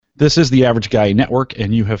This is the Average Guy Network,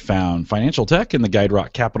 and you have found Financial Tech in the Guide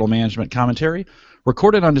Rock Capital Management Commentary,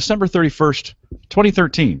 recorded on December 31st,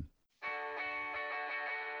 2013.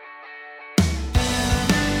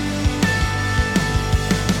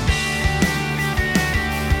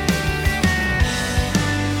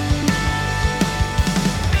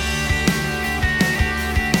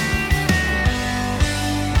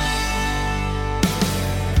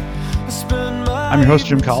 I'm your host,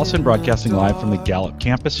 Jim Collison, broadcasting live from the Gallup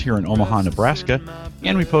campus here in Omaha, Nebraska,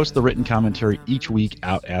 and we post the written commentary each week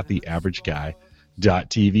out at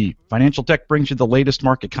theaverageguy.tv. Financial Tech brings you the latest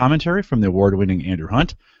market commentary from the award-winning Andrew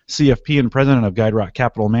Hunt, CFP and president of Guide Rock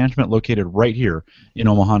Capital Management, located right here in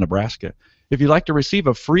Omaha, Nebraska. If you'd like to receive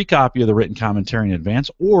a free copy of the written commentary in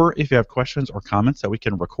advance, or if you have questions or comments that we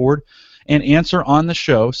can record and answer on the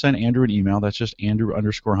show, send Andrew an email. That's just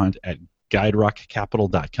Andrew_Hunt at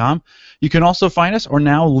guiderockcapital.com. You can also find us or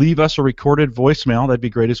now leave us a recorded voicemail. That'd be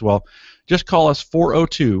great as well. Just call us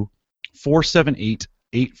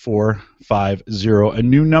 402-478-8450, a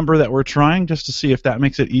new number that we're trying just to see if that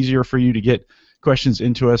makes it easier for you to get questions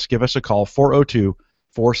into us. Give us a call,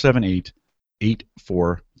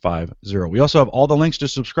 402-478-8450. We also have all the links to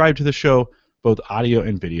subscribe to the show, both audio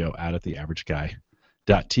and video, out at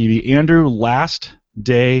theaverageguy.tv. Andrew, last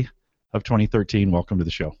day of 2013. Welcome to the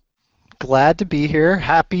show. Glad to be here.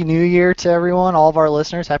 Happy New Year to everyone, all of our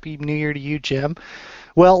listeners. Happy New Year to you, Jim.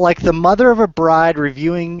 Well, like the mother of a bride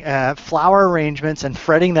reviewing flower arrangements and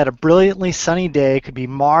fretting that a brilliantly sunny day could be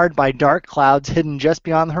marred by dark clouds hidden just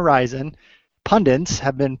beyond the horizon, pundits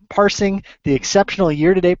have been parsing the exceptional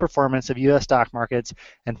year-to-date performance of U.S. stock markets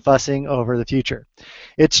and fussing over the future.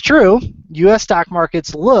 It's true, U.S. stock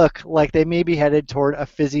markets look like they may be headed toward a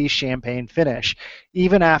fizzy champagne finish,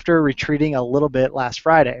 even after retreating a little bit last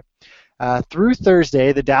Friday. Through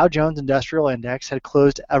Thursday, the Dow Jones Industrial Index had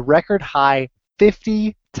closed a record high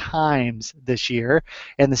 50 times this year,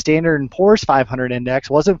 and the Standard & Poor's 500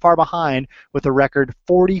 index wasn't far behind with a record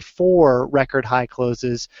 44 record high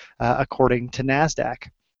closes, according to NASDAQ.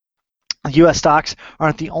 U.S. stocks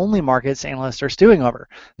aren't the only markets analysts are stewing over.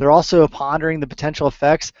 They're also pondering the potential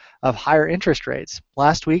effects of higher interest rates.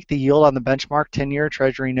 Last week, the yield on the benchmark 10-year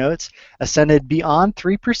Treasury notes ascended beyond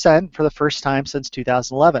 3% for the first time since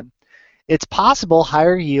 2011. It's possible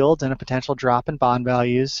higher yields and a potential drop in bond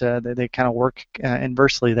values, they kind of work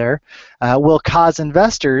inversely there, will cause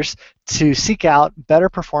investors to seek out better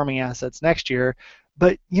performing assets next year.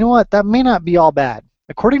 But you know what? That may not be all bad.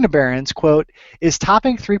 According to Barron's, quote, is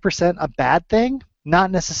topping 3% a bad thing? Not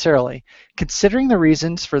necessarily. Considering the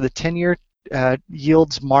reasons for the 10-year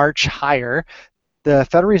yields march higher, the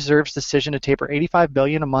Federal Reserve's decision to taper $85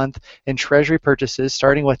 billion a month in Treasury purchases,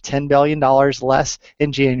 starting with $10 billion less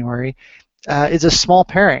in January, is a small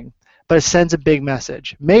pairing, but it sends a big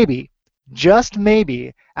message. Maybe, just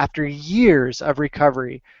maybe, after years of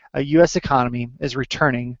recovery, a U.S. economy is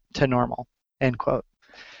returning to normal, end quote.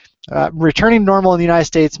 Returning to normal in the United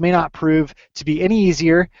States may not prove to be any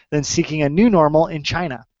easier than seeking a new normal in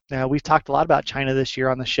China. We've talked a lot about China this year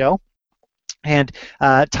on the show. And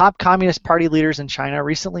top Communist Party leaders in China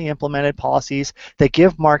recently implemented policies that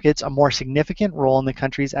give markets a more significant role in the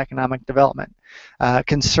country's economic development.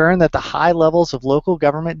 Concern that the high levels of local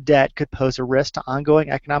government debt could pose a risk to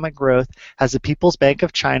ongoing economic growth has the People's Bank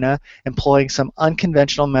of China employing some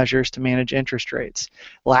unconventional measures to manage interest rates.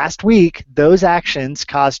 Last week, those actions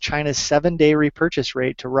caused China's 7-day repurchase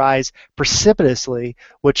rate to rise precipitously,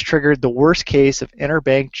 which triggered the worst case of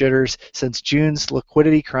interbank jitters since June's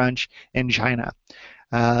liquidity crunch in China.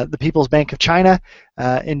 The People's Bank of China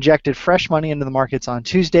injected fresh money into the markets on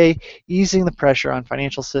Tuesday, easing the pressure on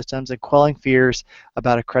financial systems and quelling fears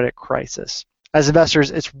about a credit crisis. As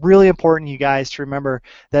investors, it's really important, you guys, to remember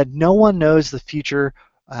that no one knows the future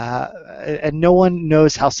and no one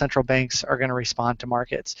knows how central banks are going to respond to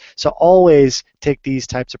markets. So always take these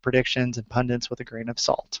types of predictions and pundits with a grain of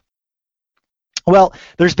salt. Well,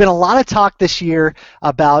 there's been a lot of talk this year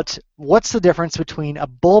about what's the difference between a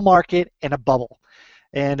bull market and a bubble.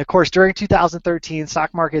 And of course, during 2013,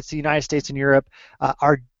 stock markets in the United States and Europe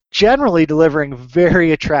are generally delivering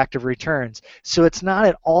very attractive returns. So it's not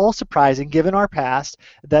at all surprising, given our past,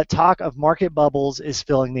 that talk of market bubbles is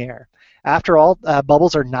filling the air. After all,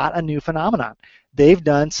 bubbles are not a new phenomenon. They've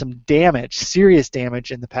done some damage, serious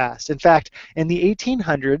damage in the past. In fact, in the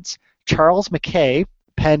 1800s, Charles Mackay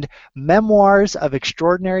penned Memoirs of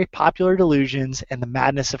Extraordinary Popular Delusions and the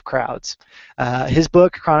Madness of Crowds. His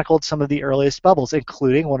book chronicled some of the earliest bubbles,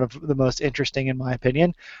 including one of the most interesting, in my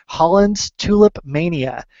opinion, Holland's Tulip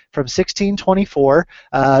Mania from 1624,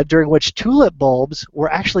 during which tulip bulbs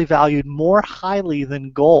were actually valued more highly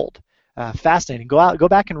than gold. Fascinating. Go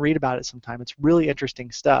back and read about it sometime. It's really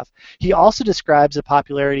interesting stuff. He also describes the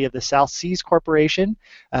popularity of the South Seas Corporation,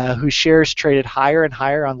 whose shares traded higher and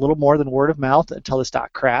higher on little more than word of mouth until the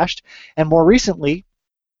stock crashed. And more recently,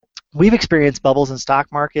 we've experienced bubbles in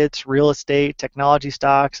stock markets, real estate, technology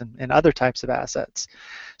stocks, and other types of assets.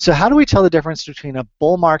 So how do we tell the difference between a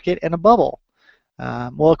bull market and a bubble?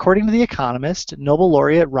 Well, according to The Economist, Nobel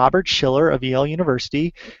laureate Robert Shiller of Yale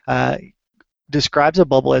University describes a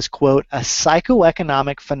bubble as, quote, a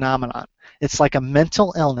psychoeconomic phenomenon. It's like a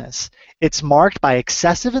mental illness. It's marked by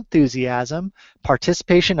excessive enthusiasm,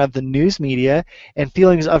 participation of the news media, and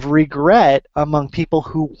feelings of regret among people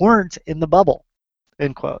who weren't in the bubble,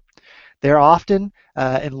 end quote. They're often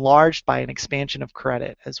enlarged by an expansion of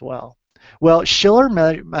credit as well. Well, Shiller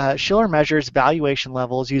measures valuation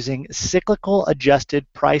levels using cyclical adjusted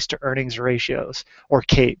price to earnings ratios, or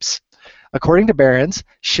CAPEs. According to Barron's,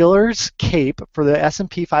 Shiller's CAPE for the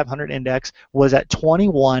S&P 500 index was at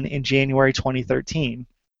 21 in January 2013.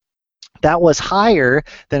 That was higher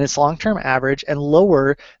than its long-term average and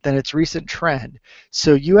lower than its recent trend.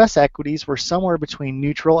 So U.S. equities were somewhere between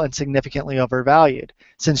neutral and significantly overvalued.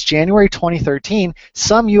 Since January 2013,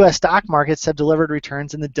 some U.S. stock markets have delivered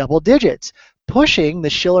returns in the double digits, pushing the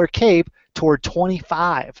Shiller CAPE toward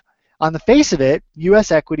 25. On the face of it,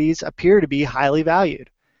 U.S. equities appear to be highly valued.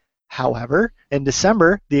 However, in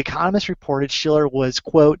December, The Economist reported Shiller was,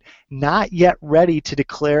 quote, not yet ready to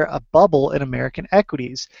declare a bubble in American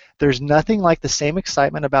equities. There's nothing like the same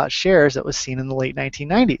excitement about shares that was seen in the late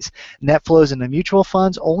 1990s. Net flows into mutual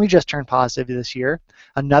funds only just turned positive this year.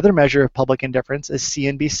 Another measure of public indifference is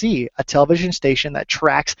CNBC, a television station that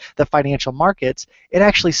tracks the financial markets. It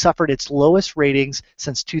actually suffered its lowest ratings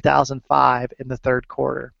since 2005 in the third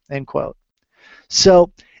quarter, end quote.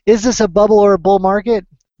 So, is this a bubble or a bull market?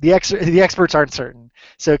 The experts aren't certain.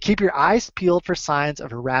 So keep your eyes peeled for signs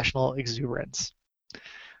of irrational exuberance.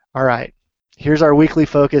 All right, here's our weekly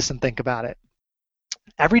focus, and think about it.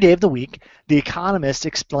 Every day of the week, The Economist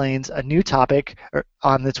explains a new topic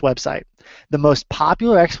on its website. The most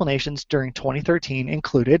popular explanations during 2013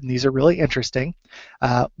 included, and these are really interesting,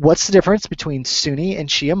 what's the difference between Sunni and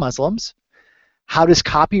Shia Muslims? How does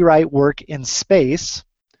copyright work in space?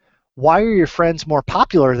 Why are your friends more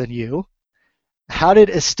popular than you? How did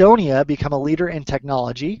Estonia become a leader in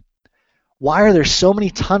technology? Why are there so many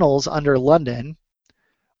tunnels under London?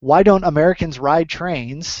 Why don't Americans ride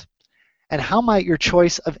trains? And how might your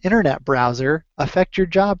choice of internet browser affect your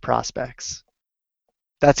job prospects?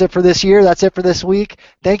 That's it for this year. That's it for this week.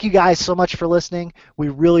 Thank you guys so much for listening. We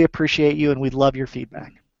really appreciate you, and we'd love your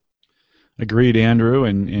feedback. Agreed, Andrew,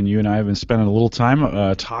 and you and I have been spending a little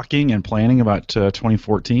time talking and planning about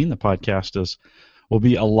 2014. The podcast will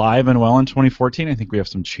be alive and well in 2014. I think we have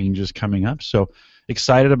some changes coming up, so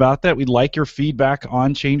excited about that. We'd like your feedback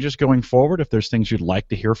on changes going forward. If there's things you'd like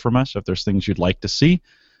to hear from us, if there's things you'd like to see,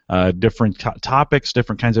 different topics,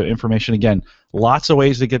 different kinds of information. Again, lots of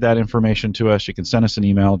ways to get that information to us. You can send us an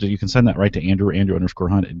email. You can send that right to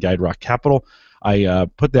Andrew_Hunt at Guide Rock Capital. I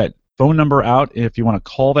put that phone number out if you want to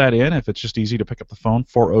call that in, if it's just easy to pick up the phone,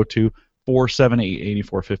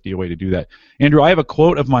 402-478-8450, a way to do that. Andrew, I have a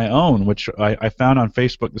quote of my own, which I found on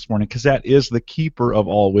Facebook this morning, because that is the keeper of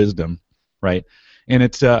all wisdom, right? And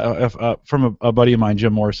it's from a buddy of mine,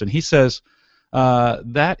 Jim Morrison. He says,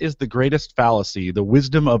 that is the greatest fallacy, the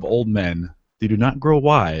wisdom of old men. They do not grow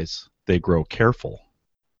wise, they grow careful.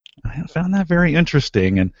 I found that very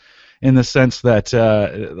interesting, and in the sense that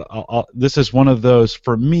this is one of those,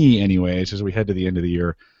 for me anyways, as we head to the end of the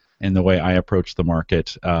year, and the way I approach the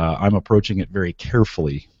market, I'm approaching it very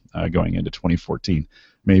carefully going into 2014.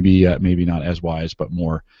 Maybe not as wise, but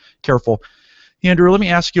more careful. Andrew, let me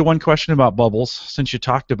ask you one question about bubbles, since you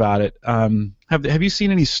talked about it. Have you seen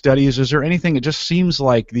any studies? Is there anything? It just seems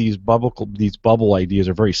like these bubble ideas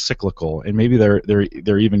are very cyclical, and maybe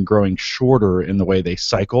they're even growing shorter in the way they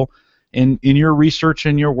cycle. In your research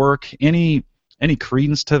and your work, any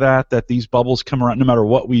credence to that these bubbles come around no matter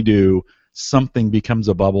what we do? Something becomes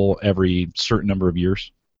a bubble every certain number of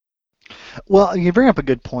years? Well, you bring up a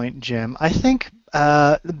good point, Jim. I think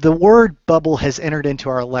the word bubble has entered into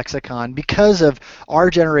our lexicon because of our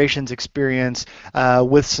generation's experience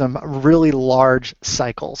with some really large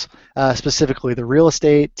cycles, specifically the real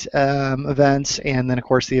estate events, and then, of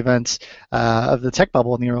course, the events of the tech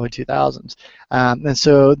bubble in the early 2000s. And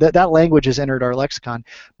so that language has entered our lexicon.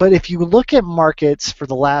 But if you look at markets for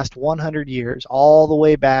the last 100 years, all the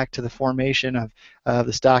way back to the formation of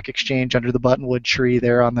the stock exchange under the buttonwood tree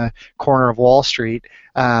there on the corner of Wall Street,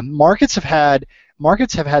 markets have had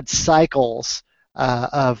cycles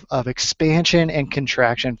of expansion and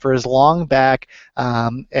contraction for as long back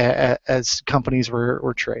as companies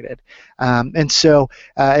were traded, and so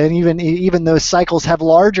and even those cycles have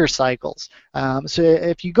larger cycles. So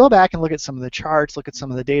if you go back and look at some of the charts, look at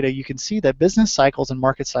some of the data, you can see that business cycles and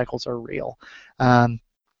market cycles are real.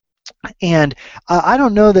 And I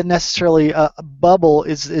don't know that necessarily a bubble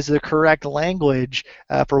is the correct language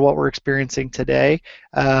for what we're experiencing today,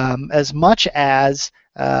 as much as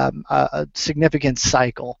a significant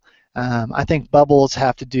cycle. I think bubbles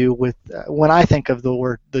have to do with, when I think of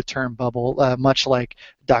the term bubble, much like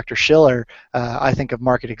Dr. Schiller, I think of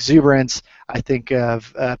market exuberance. I think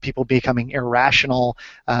of people becoming irrational.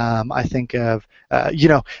 I think of,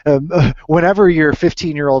 whenever your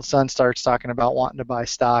 15-year-old son starts talking about wanting to buy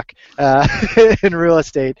stock in real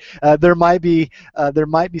estate, there might be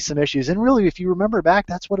some issues. And really, if you remember back,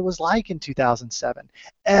 that's what it was like in 2007.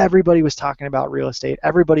 Everybody was talking about real estate.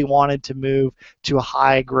 Everybody wanted to move to a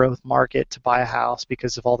high growth market to buy a house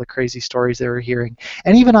because of all the crazy stories they were hearing.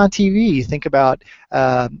 And even on TV, you think about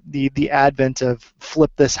the advent of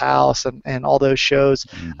Flip This House and all those shows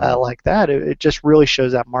like that. It just really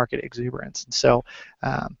shows that market exuberance. And so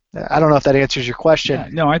I don't know if that answers your question. Yeah,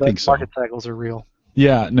 no, I think so. Market cycles are real.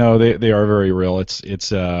 Yeah, no, they are very real.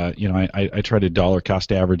 It's I try to dollar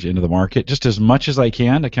cost average into the market just as much as I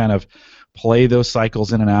can to kind of play those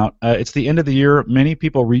cycles in and out. It's the end of the year. Many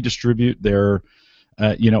people redistribute their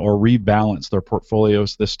or rebalance their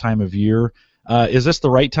portfolios this time of year. Is this the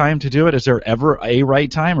right time to do it? Is there ever a right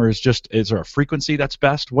time, or is there a frequency that's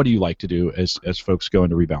best? What do you like to do as folks go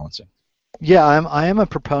into rebalancing? Yeah, I am a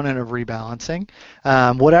proponent of rebalancing.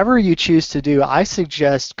 Whatever you choose to do, I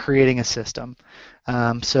suggest creating a system.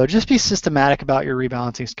 So just be systematic about your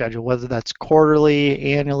rebalancing schedule, whether that's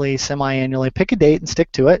quarterly, annually, semi-annually. Pick a date and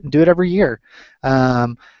stick to it, and do it every year.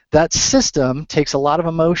 That system takes a lot of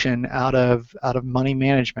emotion out of money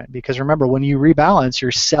management, because remember, when you rebalance,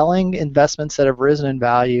 you're selling investments that have risen in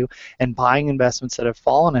value and buying investments that have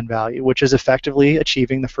fallen in value, which is effectively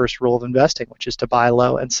achieving the first rule of investing, which is to buy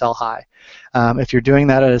low and sell high. If you're doing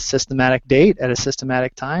that at a systematic date, at a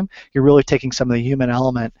systematic time, you're really taking some of the human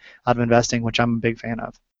element out of investing, which I'm a big fan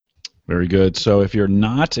of. Very good. So if you're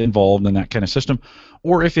not involved in that kind of system,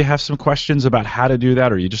 or if you have some questions about how to do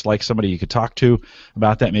that, or you just like somebody you could talk to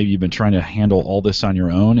about that, maybe you've been trying to handle all this on your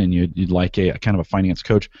own and you'd like a kind of a finance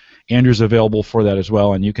coach, Andrew's available for that as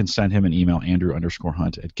well, and you can send him an email,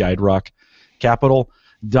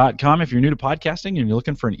 Andrew_Hunt@guiderockcapital.com. If you're new to podcasting and you're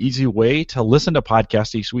looking for an easy way to listen to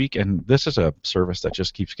podcasts each week, and this is a service that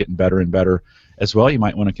just keeps getting better and better as well, you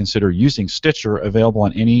might want to consider using Stitcher, available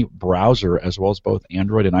on any browser as well as both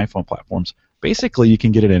Android and iPhone platforms. Basically, you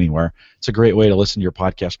can get it anywhere. It's a great way to listen to your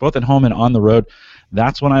podcast, both at home and on the road.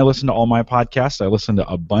 That's when I listen to all my podcasts. I listen to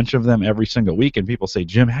a bunch of them every single week, and people say,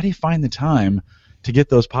 Jim, how do you find the time to get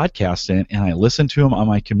those podcasts in? And I listen to them on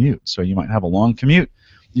my commute. So you might have a long commute.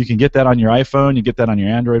 You can get that on your iPhone, you get that on your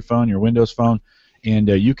Android phone, your Windows phone, and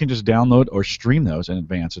you can just download or stream those in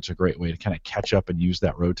advance. It's a great way to kind of catch up and use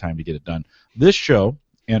that road time to get it done. This show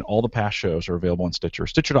and all the past shows are available on Stitcher.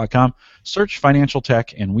 Stitcher.com, search Financial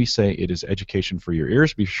Tech, and we say it is education for your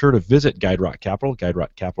ears. Be sure to visit Guide Rock Capital,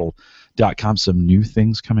 GuideRockCapital.com. Some new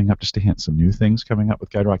things coming up, just a hint, some new things coming up with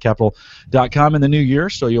GuideRockCapital.com in the new year,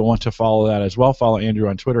 so you'll want to follow that as well. Follow Andrew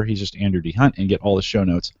on Twitter. He's just Andrew D. Hunt, and get all the show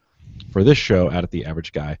notes for this show out at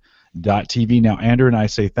theaverageguy.tv. Now, Andrew and I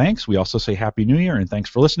say thanks. We also say Happy New Year, and thanks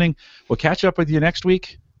for listening. We'll catch up with you next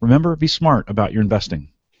week. Remember, be smart about your investing.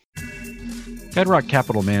 Guide Rock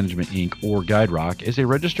Capital Management, Inc., or Guide Rock, is a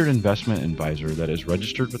registered investment advisor that is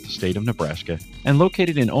registered with the state of Nebraska and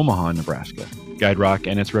located in Omaha, Nebraska. Guide Rock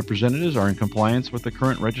and its representatives are in compliance with the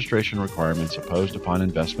current registration requirements imposed upon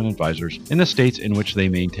investment advisors in the states in which they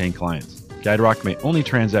maintain clients. Guide Rock may only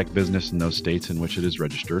transact business in those states in which it is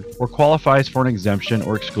registered or qualifies for an exemption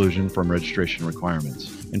or exclusion from registration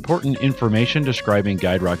requirements. Important information describing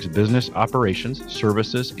Guide Rock's business operations,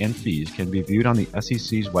 services, and fees can be viewed on the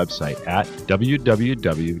SEC's website at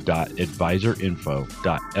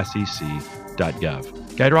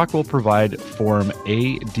www.advisorinfo.sec.gov. Guide Rock will provide Form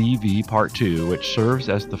ADV Part 2, which serves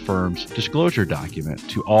as the firm's disclosure document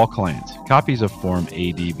to all clients. Copies of Form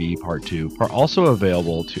ADV Part 2 are also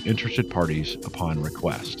available to interested parties upon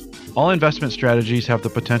request. All investment strategies have the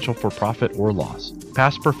potential for profit or loss.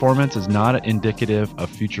 Past performance is not indicative of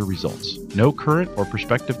future results. No current or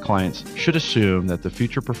prospective clients should assume that the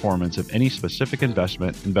future performance of any specific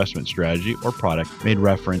investment strategy, or product made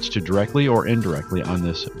reference to directly or indirectly on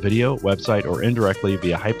this video, website, or indirectly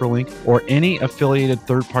via hyperlink or any affiliated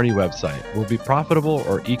third-party website will be profitable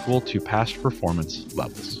or equal to past performance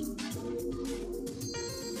levels.